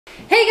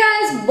Hey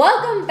guys,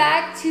 welcome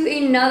back to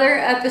another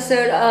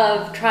episode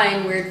of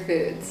Trying Weird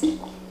Foods.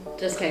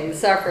 Just kidding, this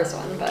is our first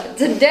one, but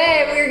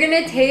today we're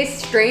gonna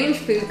taste strange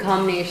food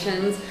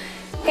combinations.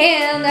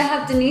 And I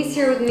have Denise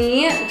here with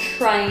me,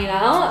 trying it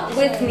out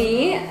with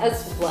me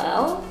as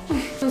well.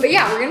 But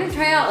yeah, we're gonna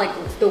try out like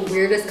the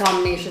weirdest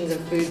combinations of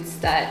foods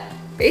that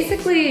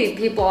basically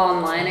people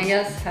online, I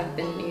guess, have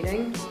been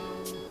eating.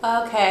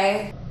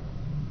 Okay.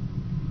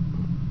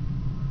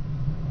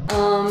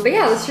 But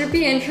yeah, this should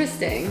be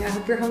interesting. I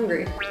hope you're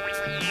hungry.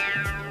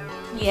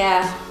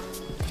 Yeah.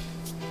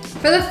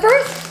 For the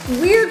first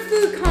weird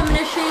food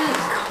combination,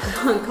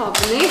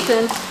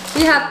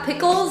 we have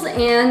pickles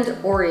and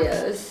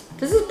Oreos.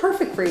 This is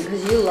perfect for you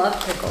because you love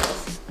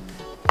pickles.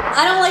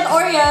 I don't like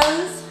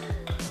Oreos.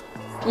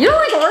 You don't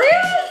like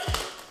Oreos?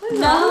 What's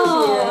wrong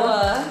with you?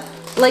 No.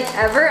 Like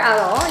ever at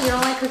all? You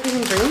don't like cookies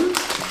and cream?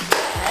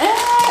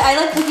 I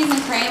like cookies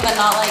and cream, but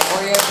not like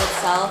Oreos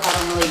itself. I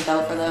don't really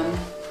go for them.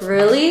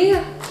 Really?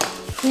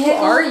 Who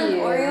are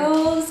you?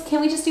 Oreos?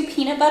 Can we just do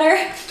peanut butter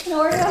and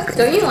Oreos?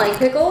 Don't you like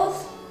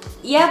pickles?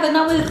 Yeah, but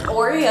not with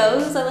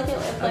Oreos. I like it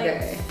with like...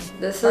 Okay,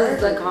 this is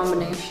the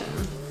combination.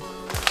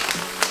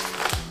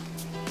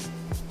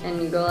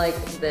 And you go like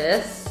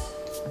this.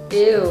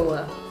 Ew.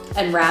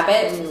 And wrap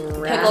it. And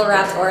wrap Pickle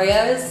wrapped it.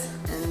 Oreos.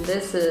 And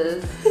this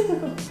is...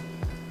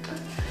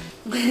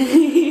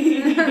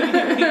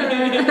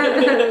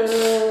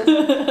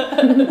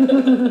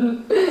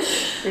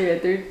 Okay,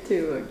 3,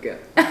 2, 1, go.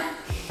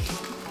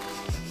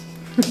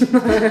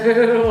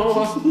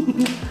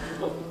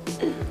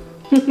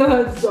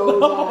 That's so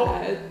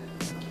bad.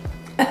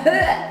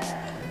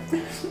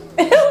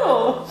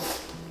 Ew.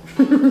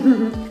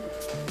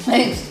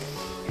 Thanks.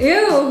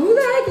 Ew, who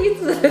the heck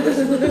eats this?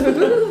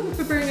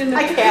 I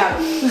can't.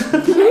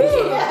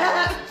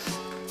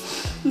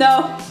 No,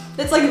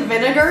 it's like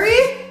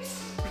vinegary.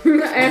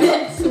 And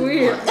it's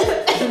sweet.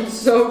 It's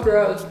so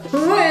gross.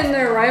 Who in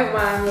their right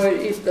mind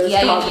would eat this?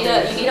 Yeah, you need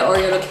an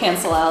Oreo to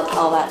cancel out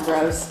all that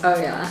gross. Oh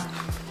yeah.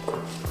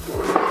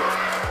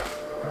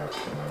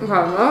 Okay,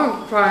 I'm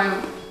gonna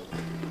try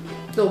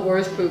the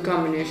worst food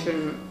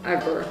combination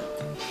ever.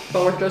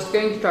 But we're just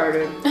getting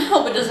started. I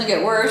hope it doesn't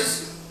get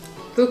worse.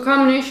 Food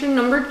combination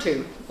number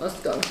 2. Let's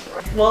go.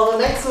 Well, the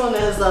next one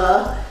is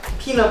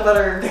peanut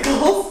butter and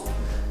pickles.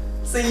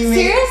 So you make...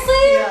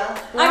 Seriously? Yeah.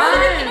 I'd rather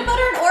do peanut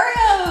butter and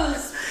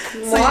Oreos.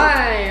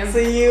 Why? So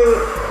you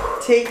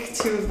take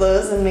 2 of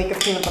those and make a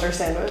peanut butter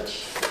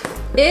sandwich.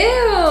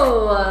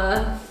 Ew!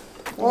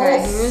 Okay,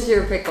 here's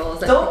your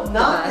pickles. I Don't picked the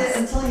knock it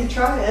best. until you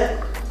try it.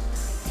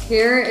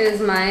 Here is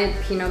my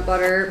peanut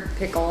butter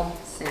pickle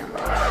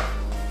sandwich.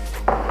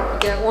 You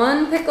get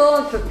one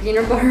pickle, put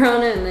peanut butter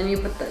on it, and then you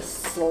put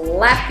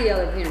slap the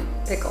other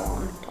pickle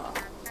on top.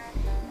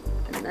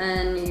 And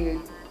then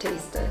you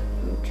taste it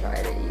and try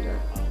to eat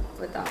it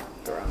without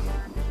throwing it.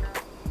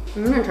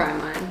 I'm gonna try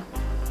mine.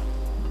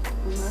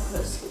 I'm gonna put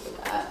a scoop of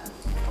that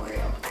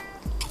Oreo.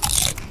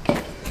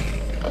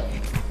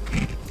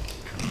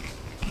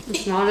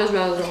 It's not as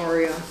bad as an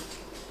Oreo.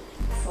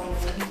 So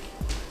good.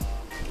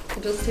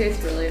 It just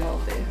tastes really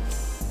healthy.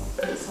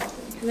 It's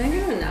healthy. Can I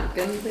get a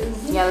napkin,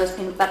 please? Yeah, that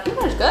peanut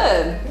butter's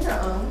good.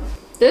 Yeah.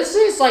 This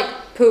is like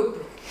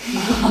poop.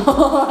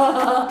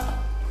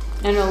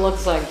 And it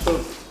looks like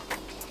poop.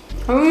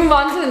 Can we move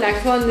on to the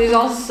next one? These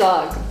all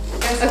suck.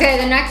 Okay,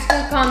 the next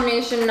food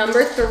combination,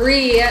 number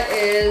 3,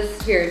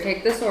 is, here,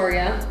 take this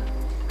Oreo.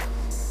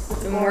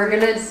 And we're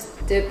gonna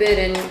dip it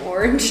in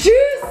orange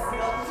juice.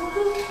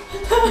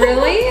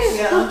 Really?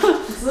 Yeah.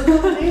 This is a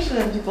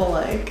combination people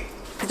like.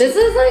 This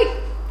is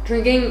like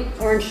drinking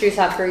orange juice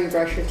after you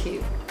brush your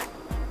teeth.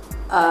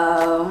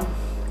 Oh,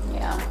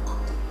 yeah.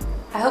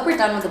 I hope we're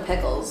done with the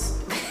pickles.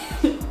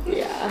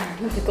 Yeah,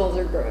 the pickles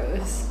are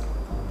gross.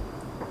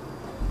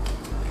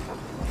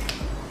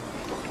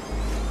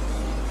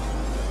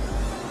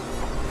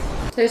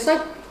 Tastes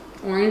like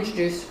orange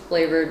juice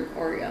flavored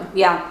Oreo.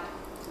 Yeah.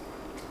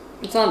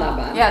 It's not that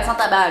bad. Yeah, it's not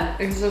that bad.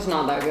 It's just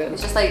not that good.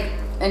 It's just like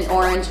an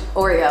orange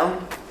Oreo.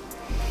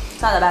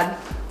 It's not that bad.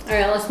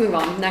 Alright, let's move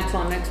on. Next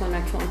one,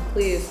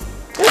 please.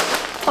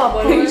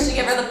 You should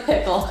give her the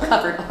pickle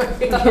covered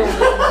Oreo.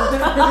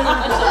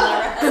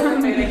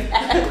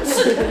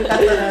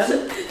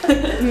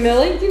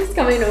 Millie keeps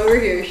coming over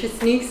here. She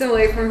sneaks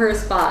away from her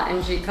spot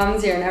and she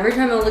comes here, and every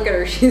time I look at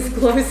her, she's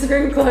closer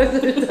and closer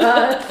to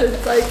us.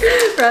 It's like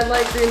red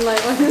light, green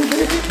light, 1, 2,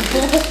 3.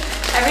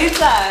 Every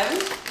time.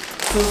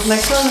 So the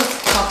next one is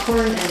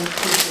popcorn and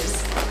cream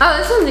cheese. Oh,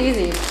 this one's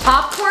easy.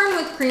 Popcorn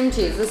with cream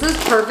cheese. This is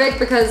perfect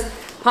because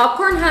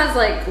popcorn has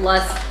like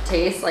less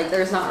taste. Like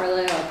there's not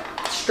really a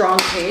strong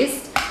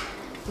taste.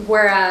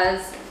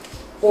 Whereas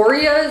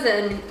Oreos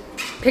and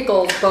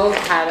pickles both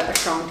had a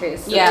strong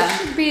taste. So Yeah. this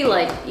should be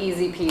like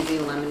easy peasy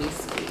lemony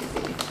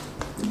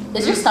squeezy.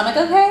 Is your stomach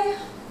okay?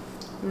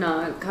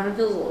 No, it kind of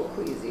feels a little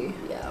queasy.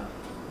 Yeah.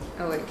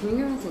 Oh wait, can you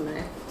give us a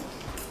knife?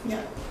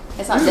 Yeah.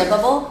 It's not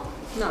dippable?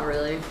 Not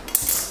really.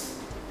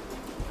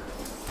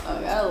 Oh,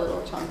 I got a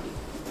little chunky.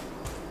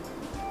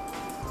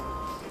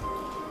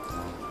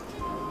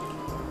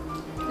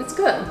 It's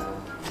good.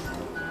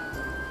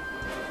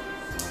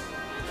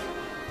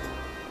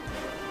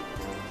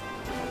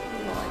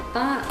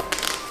 that.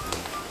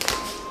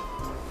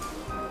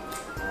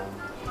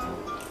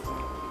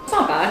 It's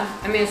not bad.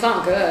 I mean, it's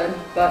not good,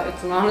 but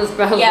it's not as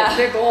bad as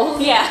the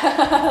pickles.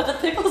 Yeah, the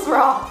pickles were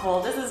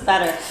awful. This is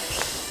better.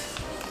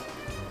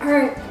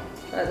 Alright.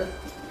 Try this.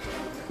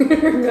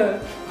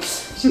 Good.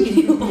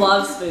 She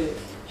loves food.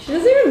 She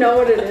doesn't even know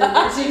what it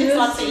is. She just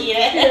wants to eat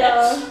it.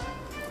 Yeah.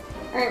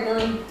 Alright,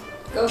 Millie.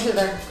 Go to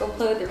there. Go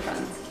play with your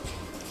friends.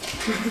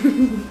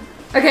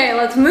 Okay,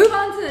 let's move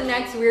on to the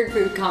next weird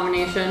food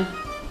combination.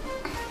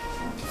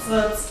 So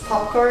that's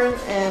popcorn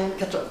and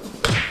ketchup.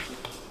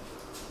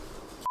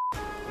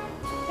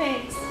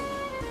 Thanks.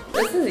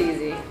 This is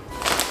easy.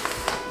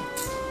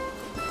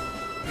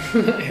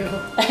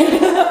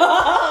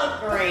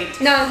 Great.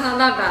 No, it's not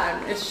that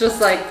bad. It's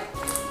just like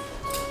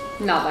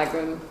not that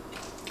good.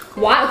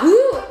 Why?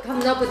 Who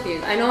comes up with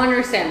these? I don't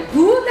understand.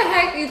 Who the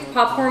heck eats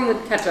popcorn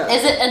with ketchup?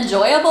 Is it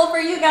enjoyable for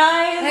you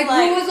guys? Like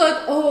who was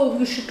like, oh,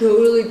 we should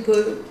totally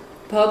put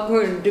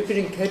popcorn and dip it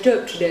in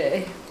ketchup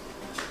today.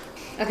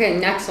 Okay,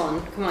 next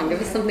one. Come on,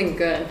 give us something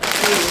good.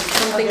 Please,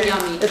 something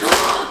yummy.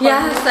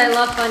 Yes, I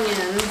love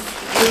Funyuns.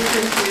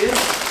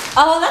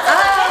 Oh, that's not I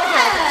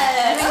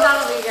bad. think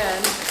that'll be good.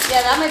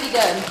 Yeah, that might be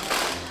good.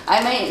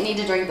 I might need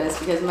to drink this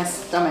because my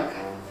stomach.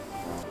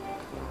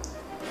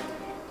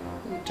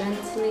 You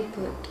gently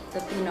put the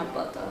peanut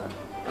butter.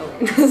 Oh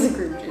wait, that's a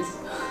cream cheese.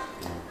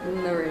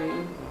 In the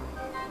rain.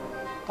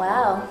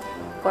 Wow,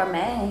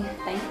 gourmet.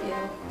 Thank you.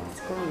 It's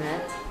gourmet.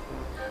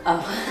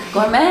 Oh,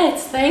 gourmet.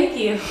 Thank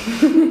you.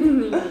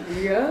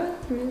 Yeah,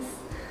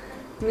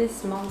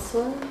 Miss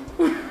Monsoon.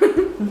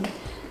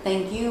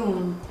 Thank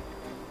you.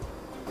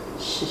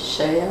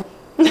 Shishaya.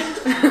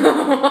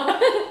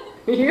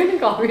 You're gonna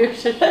call me a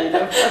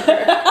shishita.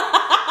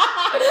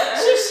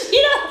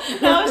 Shishita.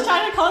 No, I was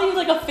trying to call you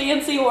like a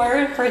fancy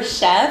word for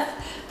chef.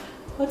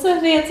 What's a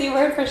fancy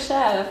word for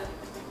chef?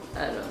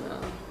 I don't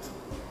know.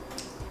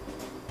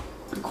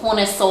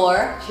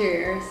 Connoisseur.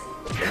 Cheers.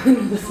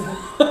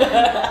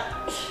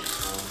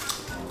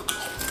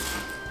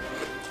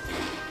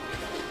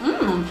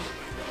 Mmm.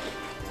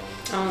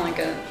 I don't like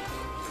it.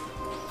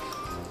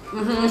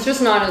 It's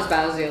just not as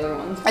bad as the other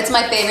ones. It's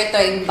my favorite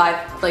thing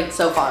by like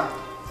so far.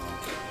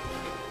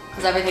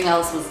 Because everything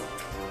else was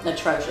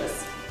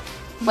atrocious.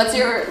 What's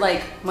your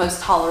like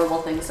most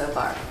tolerable thing so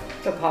far?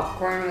 The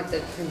popcorn with the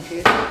cream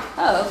cheese.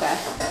 Oh, okay.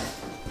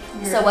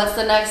 So what's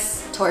the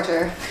next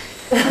torture?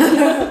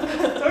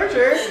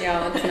 Torture.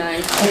 Yeah, it's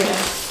nice. Okay.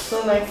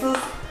 So next is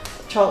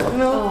chocolate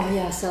milk Oh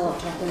yes, I love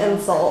chocolate.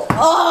 and salt. Oh!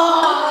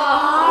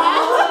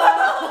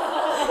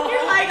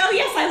 You're like, oh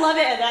yes, I love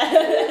it.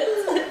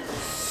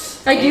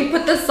 Like, do you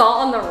put the salt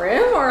on the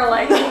rim or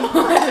like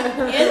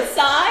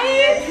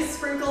Inside? You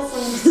sprinkle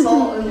some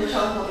salt in the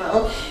chocolate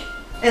milk,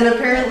 and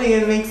apparently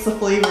it makes the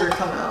flavor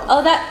come out.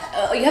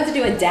 Oh, you have to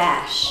do a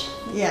dash.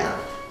 Yeah,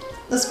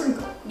 a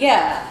sprinkle.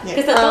 Yeah, Yeah.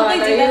 because Oh, don't I they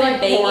thought do you, that in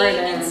like, pour it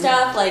baking and in.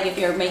 stuff? Like if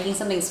you're making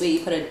something sweet,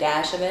 you put a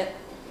dash of it.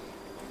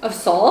 of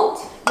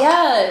salt?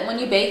 Yeah, when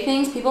you bake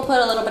things, people put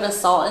a little bit of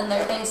salt in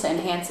their things to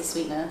enhance the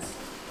sweetness.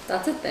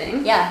 That's a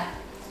thing. Yeah.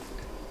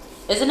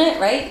 Isn't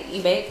it, right?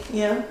 You bake?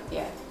 Yeah.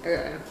 Yeah.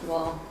 Okay,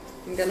 well,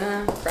 I'm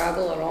gonna grab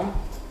a little.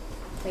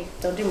 Wait,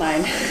 don't do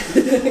mine. Why?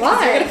 You're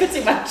gonna put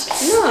too much.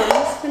 No, I'm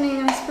just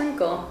putting a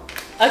sprinkle.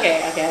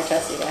 Okay, I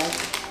trust you guys.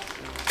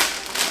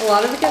 A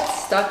lot of it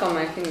gets stuck on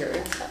my fingers.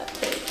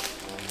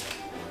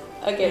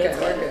 Okay, Okay, that's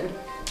we're good. good.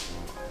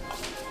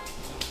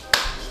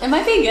 It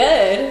might be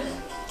good.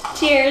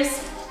 Cheers.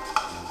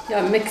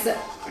 Yeah, mix it.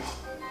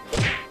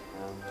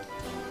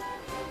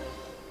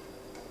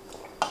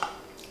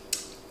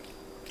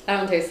 I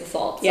don't taste the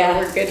salt, so Yeah.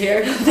 we're good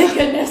here. Thank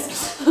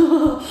goodness.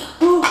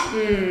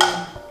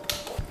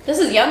 This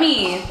is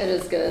yummy. It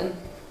is good.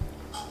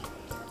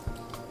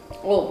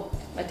 Oh,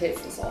 I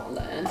taste the salt on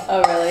the end.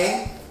 Oh,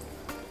 really?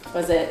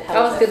 Was it?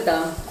 That was good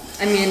though.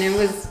 I mean, it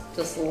was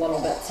just a little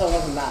bit, so it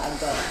wasn't bad,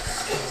 but.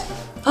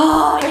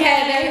 Oh, Okay,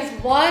 yeah. there's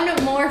one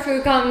more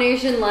food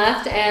combination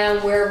left,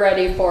 and we're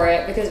ready for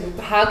it because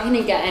how can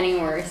it get any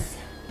worse?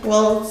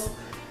 Well, it's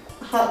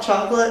hot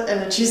chocolate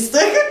and a cheese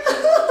stick.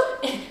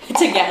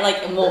 To get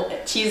like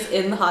cheese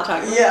in the hot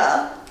chocolate.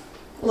 Yeah.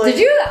 Like, Did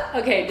you?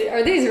 Okay,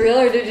 are these real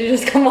or did you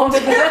just come up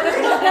with it?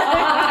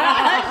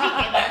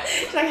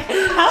 She's like,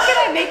 how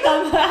can I make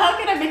them? How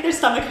can I make their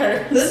stomach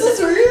hurt? This is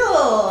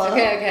real.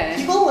 Okay.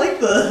 People like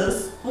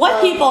this.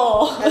 What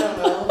people? I don't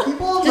know.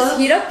 People Just love-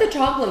 heat up the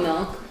chocolate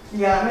milk.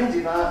 Yeah, I might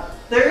do that.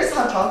 There is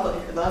hot chocolate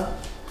here though.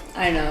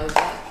 I know,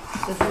 but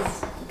this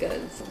is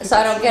good. So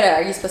I don't get it.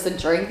 Are you supposed to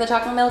drink the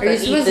chocolate milk Are or you eat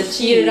supposed the to cheese?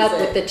 heat it up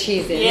with the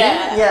cheese in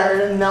Yeah. Yeah,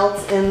 it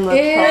melts in the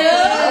it?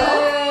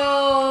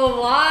 chocolate.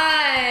 Ew,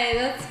 why?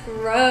 That's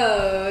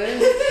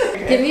gross.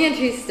 Give me a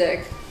cheese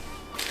stick.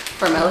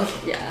 For Millie.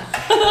 Yeah.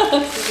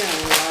 She's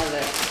gonna love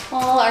it.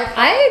 Well,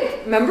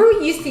 I remember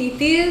we used to eat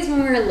these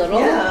when we were little.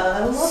 Yeah,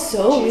 I love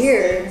So cheese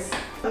weird. sticks.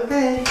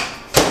 Okay,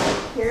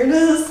 here it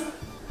is.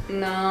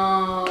 No.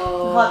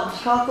 Hot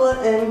chocolate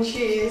and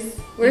cheese.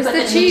 Where's You put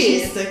the the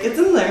cheese? Stick. It's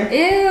in there.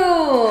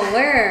 Ew,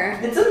 where?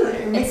 It's in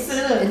there. Mix it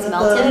in. it's with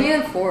melted. Give the- me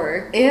a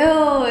fork.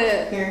 Ew.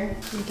 Here.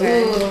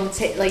 Okay. ooh,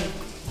 like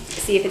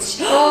See if it's.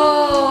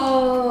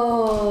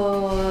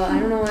 Oh, I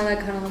don't know why that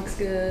kind of looks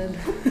good.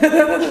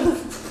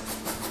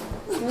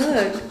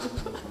 Look.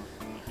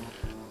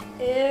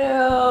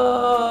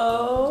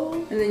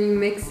 Ew. And then you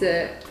mix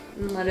it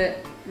and let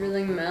it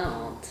really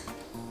melt.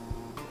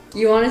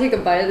 You want to take a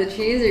bite of the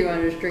cheese or you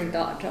want to just drink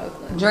the hot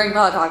chocolate? Drink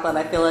hot chocolate,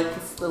 I feel like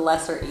it's the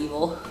lesser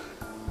evil.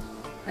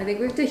 I think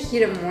we have to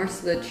heat it more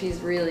so the cheese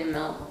really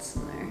melts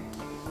in there.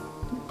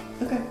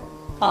 Okay.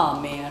 Oh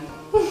man.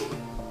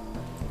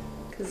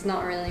 Because it's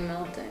not really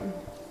melting.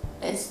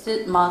 Is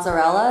it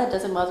mozzarella?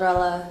 Doesn't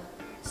mozzarella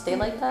stay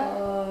like that?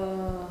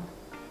 Oh,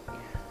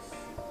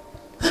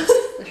 yes.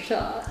 The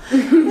shot.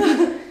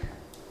 This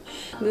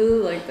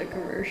is like the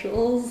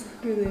commercials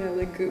where they have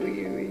the gooey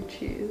gooey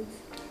cheese.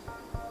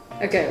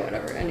 Okay,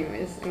 whatever.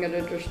 Anyways, I'm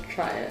gonna just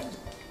try it.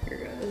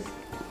 Here goes.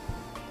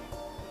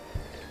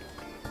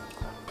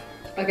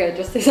 Okay,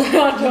 just tastes like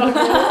hot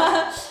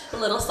chocolate. A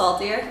little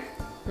saltier.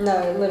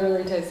 No, it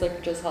literally tastes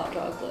like just hot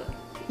chocolate.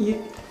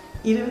 You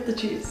eat it with the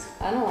cheese.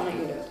 I don't want to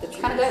eat it with the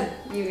cheese. Kinda good.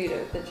 You eat it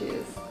with the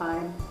cheese.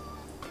 Fine.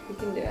 You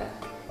can do it.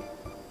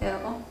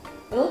 Yeah.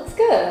 It looks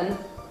good.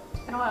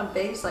 I don't want a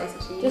big slice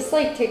of cheese. Just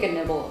like take a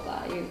nibble of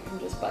that. You can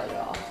just bite it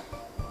off.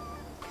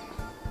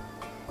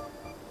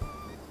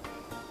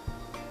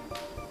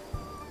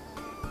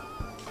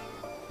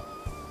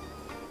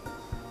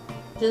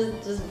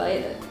 Just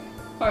bite it.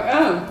 I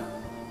am.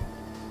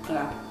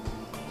 Yeah.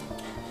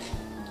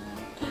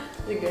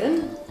 Is it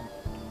good?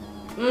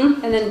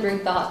 Mm. And then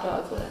drink the hot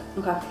chocolate.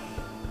 Okay.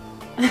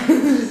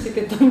 Take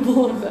a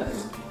thimble of that.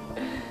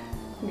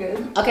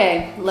 Good.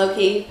 Okay, low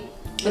key.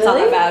 It's not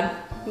Really? that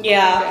bad.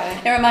 Yeah.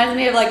 Okay. It reminds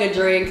me of like a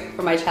drink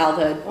from my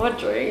childhood. What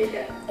drink?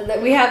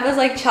 We have this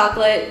like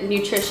chocolate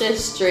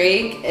nutritious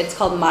drink. It's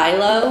called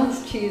Milo.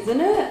 There's cheese in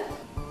it?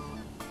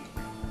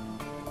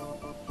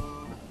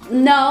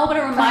 No, but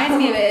it reminds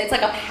me of it. It's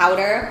like a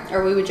powder,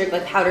 or we would drink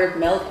like powdered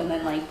milk and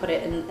then like put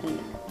it in, and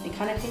it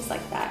kind of tastes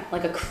like that,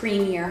 like a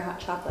creamier hot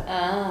chocolate.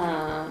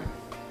 Ah.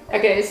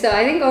 Okay, so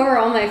I think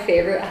overall my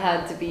favorite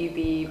had to be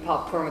the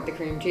popcorn with the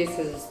cream cheese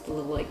because it's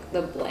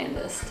the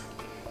blandest,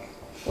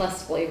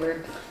 less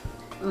flavored.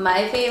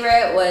 My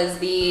favorite was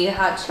the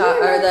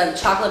the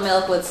chocolate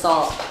milk with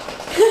salt,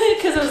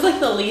 because it was like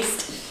the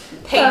least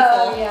painful.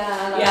 Oh,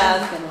 yeah.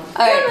 Yeah.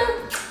 All right.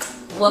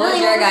 What was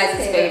Millie, your what was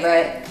guys' your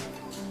favorite?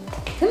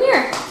 Come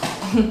here.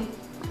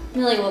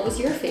 Millie, what was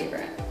your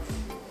favorite?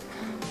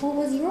 What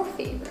was your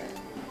favorite?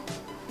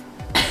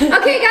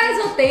 Okay guys,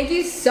 well thank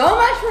you so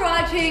much for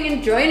watching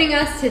and joining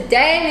us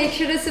today. Make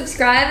sure to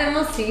subscribe and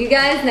we'll see you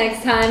guys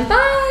next time.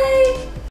 Bye!